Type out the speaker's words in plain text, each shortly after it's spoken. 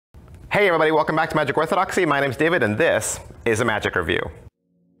Hey everybody, welcome back to Magic Orthodoxy. My name's David and this is a Magic Review.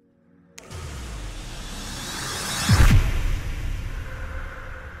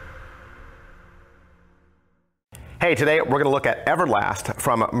 Hey, today we're going to look at Everlast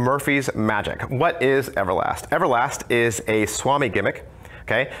from Murphy's Magic. What is Everlast? Everlast is a Swami gimmick,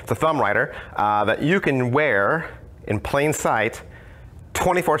 okay? It's a thumb rider that you can wear in plain sight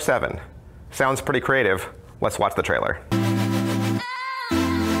 24/7. Sounds pretty creative. Let's watch the trailer.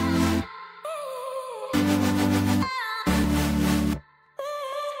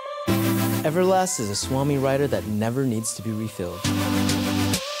 Everlast is a Swami rider that never needs to be refilled.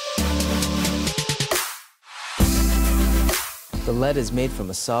 The lead is made from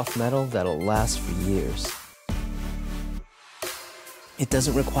a soft metal that'll last for years. It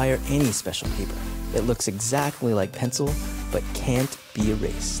doesn't require any special paper. It looks exactly like pencil, but can't be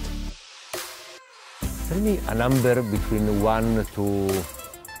erased. Tell me a number between 1 to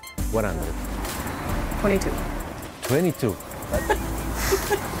 100. 22. 22.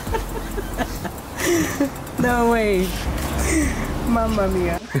 No way. Mamma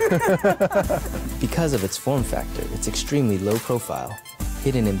mia. Because of its form factor, it's extremely low profile,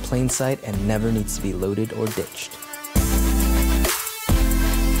 hidden in plain sight, and never needs to be loaded or ditched.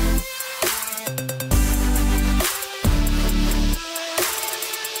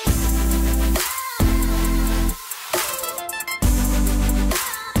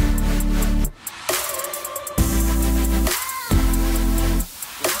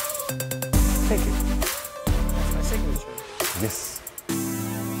 Thank you. That's my signature. Yes.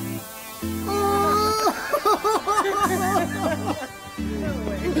 No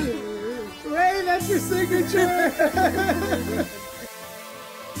way. Ray, that's your signature.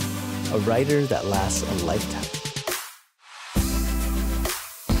 A rider that lasts a lifetime.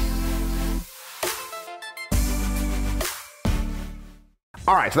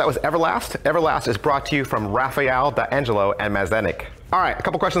 All right, so that was Everlast. Everlast is brought to you from Rafael, D'Angelo, and Mazentic. All right, a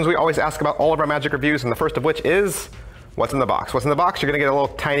couple questions we always ask about all of our magic reviews, and the first of which is, what's in the box? What's in the box? You're gonna get a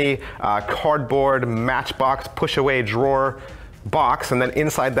little tiny cardboard matchbox push-away drawer box, and then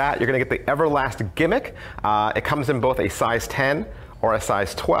inside that, you're gonna get the Everlast gimmick. It comes in both a size 10 or a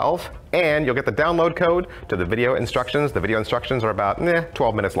size 12, and you'll get the download code to the video instructions. The video instructions are about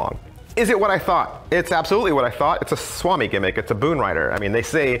 12 minutes long. Is it what I thought? It's absolutely what I thought. It's a Swami gimmick. It's a boon rider. I mean, they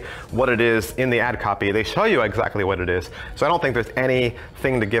say what it is in the ad copy. They show you exactly what it is. So I don't think there's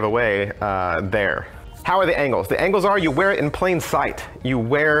anything to give away there. How are the angles? The angles are you wear it in plain sight. You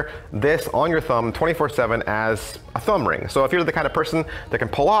wear this on your thumb 24/7 as a thumb ring. So if you're the kind of person that can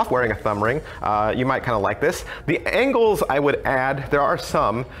pull off wearing a thumb ring, you might kind of like this. The angles I would add, there are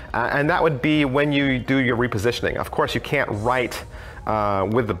some, and that would be when you do your repositioning. Of course, you can't write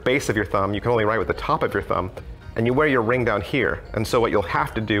with the base of your thumb. You can only write with the top of your thumb. And you wear your ring down here. And so what you'll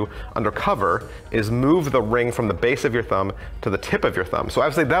have to do under cover is move the ring from the base of your thumb to the tip of your thumb. So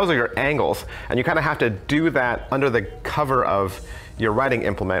obviously those are your angles, and you kind of have to do that under the cover of your writing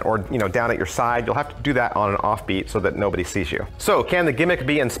implement, or down at your side. You'll have to do that on an offbeat so that nobody sees you. So can the gimmick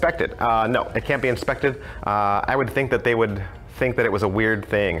be inspected? No, it can't be inspected. I would think that they would think that it was a weird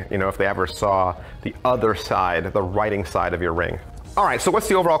thing, if they ever saw the other side, the writing side of your ring. All right, so what's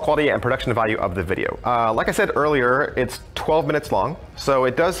the overall quality and production value of the video? Like I said earlier, it's 12 minutes long, so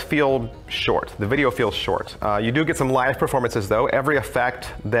it does feel short. The video feels short. You do get some live performances though. Every effect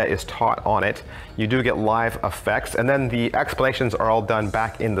that is taught on it, you do get live effects, and then the explanations are all done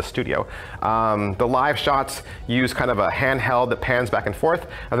back in the studio. The live shots use kind of a handheld that pans back and forth,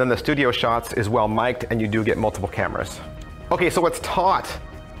 and then the studio shots is well mic'd, and you do get multiple cameras. Okay, so what's taught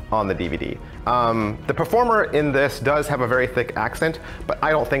on the DVD? The performer in this does have a very thick accent, but I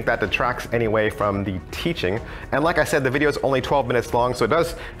don't think that detracts any way from the teaching. And like I said, the video is only 12 minutes long, so it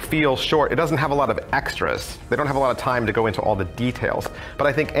does feel short. It doesn't have a lot of extras. They don't have a lot of time to go into all the details. But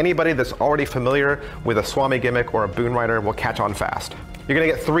I think anybody that's already familiar with a Swami gimmick or a boon rider will catch on fast. You're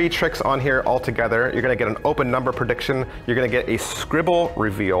gonna get 3 tricks on here altogether. You're gonna get an open number prediction, you're gonna get a scribble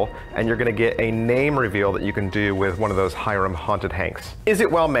reveal, and you're gonna get a name reveal that you can do with one of those Hiram Haunted Hanks. Is it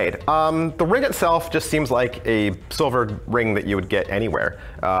well made? The ring itself just seems like a silver ring that you would get anywhere.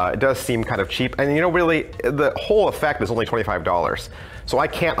 It does seem kind of cheap, and really, the whole effect is only $25. So I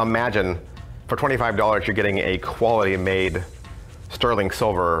can't imagine for $25 you're getting a quality made sterling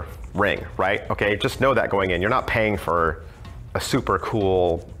silver ring, right? Okay, just know that going in. You're not paying for a super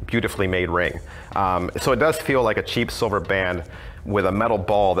cool, beautifully made ring. So it does feel like a cheap silver band with a metal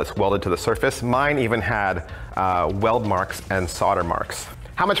ball that's welded to the surface. Mine even had weld marks and solder marks.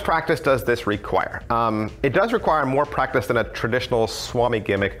 How much practice does this require? It does require more practice than a traditional Swami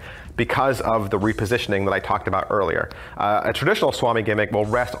gimmick because of the repositioning that I talked about earlier. A traditional Swami gimmick will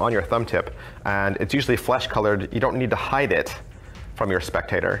rest on your thumb tip, and it's usually flesh colored. You don't need to hide it from your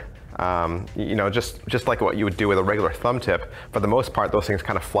spectator. You know, just like what you would do with a regular thumb tip. For the most part, those things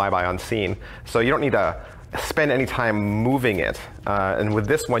kind of fly by unseen. So you don't need to spend any time moving it. And with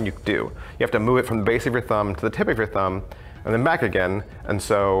this one, you do. You have to move it from the base of your thumb to the tip of your thumb, and then back again. And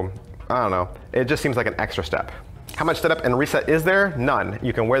so, I don't know, it just seems like an extra step. How much setup and reset is there? None.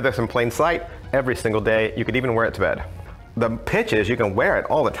 You can wear this in plain sight every single day. You could even wear it to bed. The pitch is you can wear it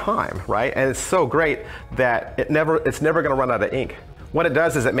all the time, right? And it's so great that it's never gonna run out of ink. What it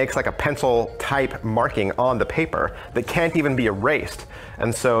does is it makes like a pencil type marking on the paper that can't even be erased.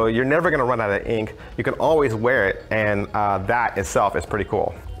 And so you're never gonna run out of ink. You can always wear it, and that itself is pretty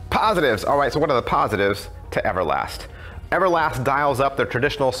cool. Positives, all right, so what are the positives to Everlast? Everlast dials up their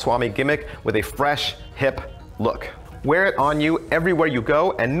traditional Swami gimmick with a fresh, hip look. Wear it on you everywhere you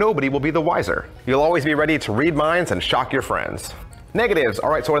go, and nobody will be the wiser. You'll always be ready to read minds and shock your friends. Negatives, all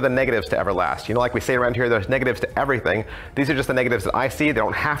right, so what are the negatives to Everlast? You know, like we say around here, there's negatives to everything. These are just the negatives that I see. They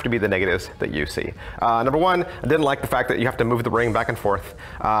don't have to be the negatives that you see. Number one, I didn't like the fact that you have to move the ring back and forth.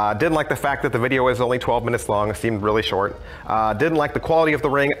 Didn't like the fact that the video is only 12 minutes long. It seemed really short. Didn't like the quality of the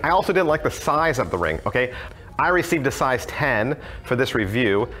ring. I also didn't like the size of the ring, okay? I received a size 10 for this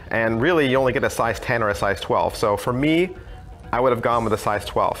review, and really you only get a size 10 or a size 12. So for me, I would have gone with a size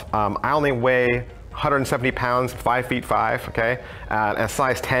 12. I only weigh 170 pounds, 5'5", okay? And a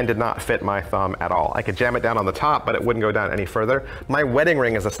size 10 did not fit my thumb at all. I could jam it down on the top, but it wouldn't go down any further. My wedding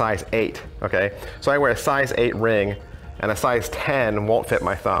ring is a size 8, okay? So I wear a size 8 ring, and a size 10 won't fit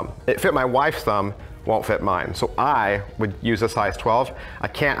my thumb. It fit my wife's thumb, won't fit mine. So I would use a size 12. I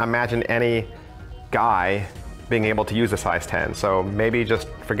can't imagine any guy being able to use a size 10, so maybe just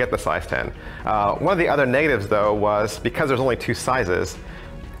forget the size 10. One of the other negatives though was because there's only 2 sizes,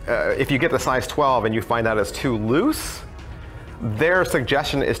 if you get the size 12 and you find out it's too loose, their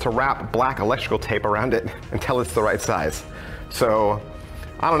suggestion is to wrap black electrical tape around it until it's the right size. So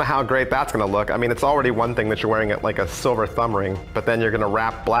I don't know how great that's gonna look. I mean, it's already one thing that you're wearing it like a silver thumb ring, but then you're gonna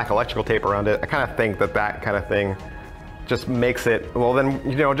wrap black electrical tape around it. I kind of think that that kind of thing just makes it, well then,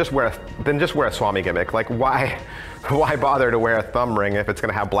 you know, just wear a Swami gimmick. Like why bother to wear a thumb ring if it's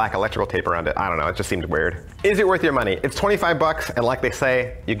gonna have black electrical tape around it? I don't know, it just seemed weird. Is it worth your money? It's 25 bucks, and like they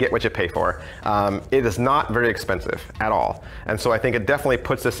say, you get what you pay for. It is not very expensive at all. And so I think it definitely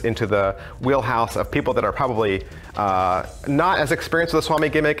puts us into the wheelhouse of people that are probably not as experienced with the Swami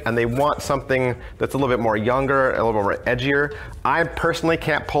gimmick, and they want something that's a little bit more younger, a little more edgier. I personally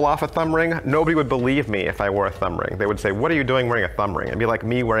can't pull off a thumb ring. Nobody would believe me if I wore a thumb ring. They would say, what are you doing wearing a thumb ring? It'd be like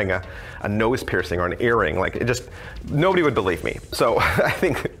me wearing a nose piercing or an earring. Like it just, nobody would believe me. So I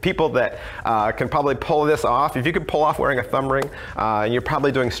think people that can probably pull this off, if you could pull off wearing a thumb ring, and you're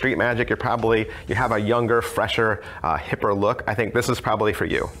probably doing street magic, you have a younger, fresher, hipper look, I think this is probably for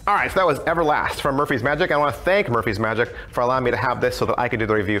you. All right, so that was Everlast from Murphy's Magic. I want to thank Murphy's Magic for allowing me to have this so that I can do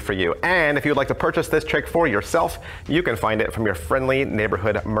the review for you. And if you'd like to purchase this trick for yourself, you can find it from your friendly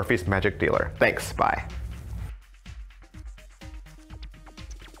neighborhood Murphy's Magic dealer. Thanks, bye.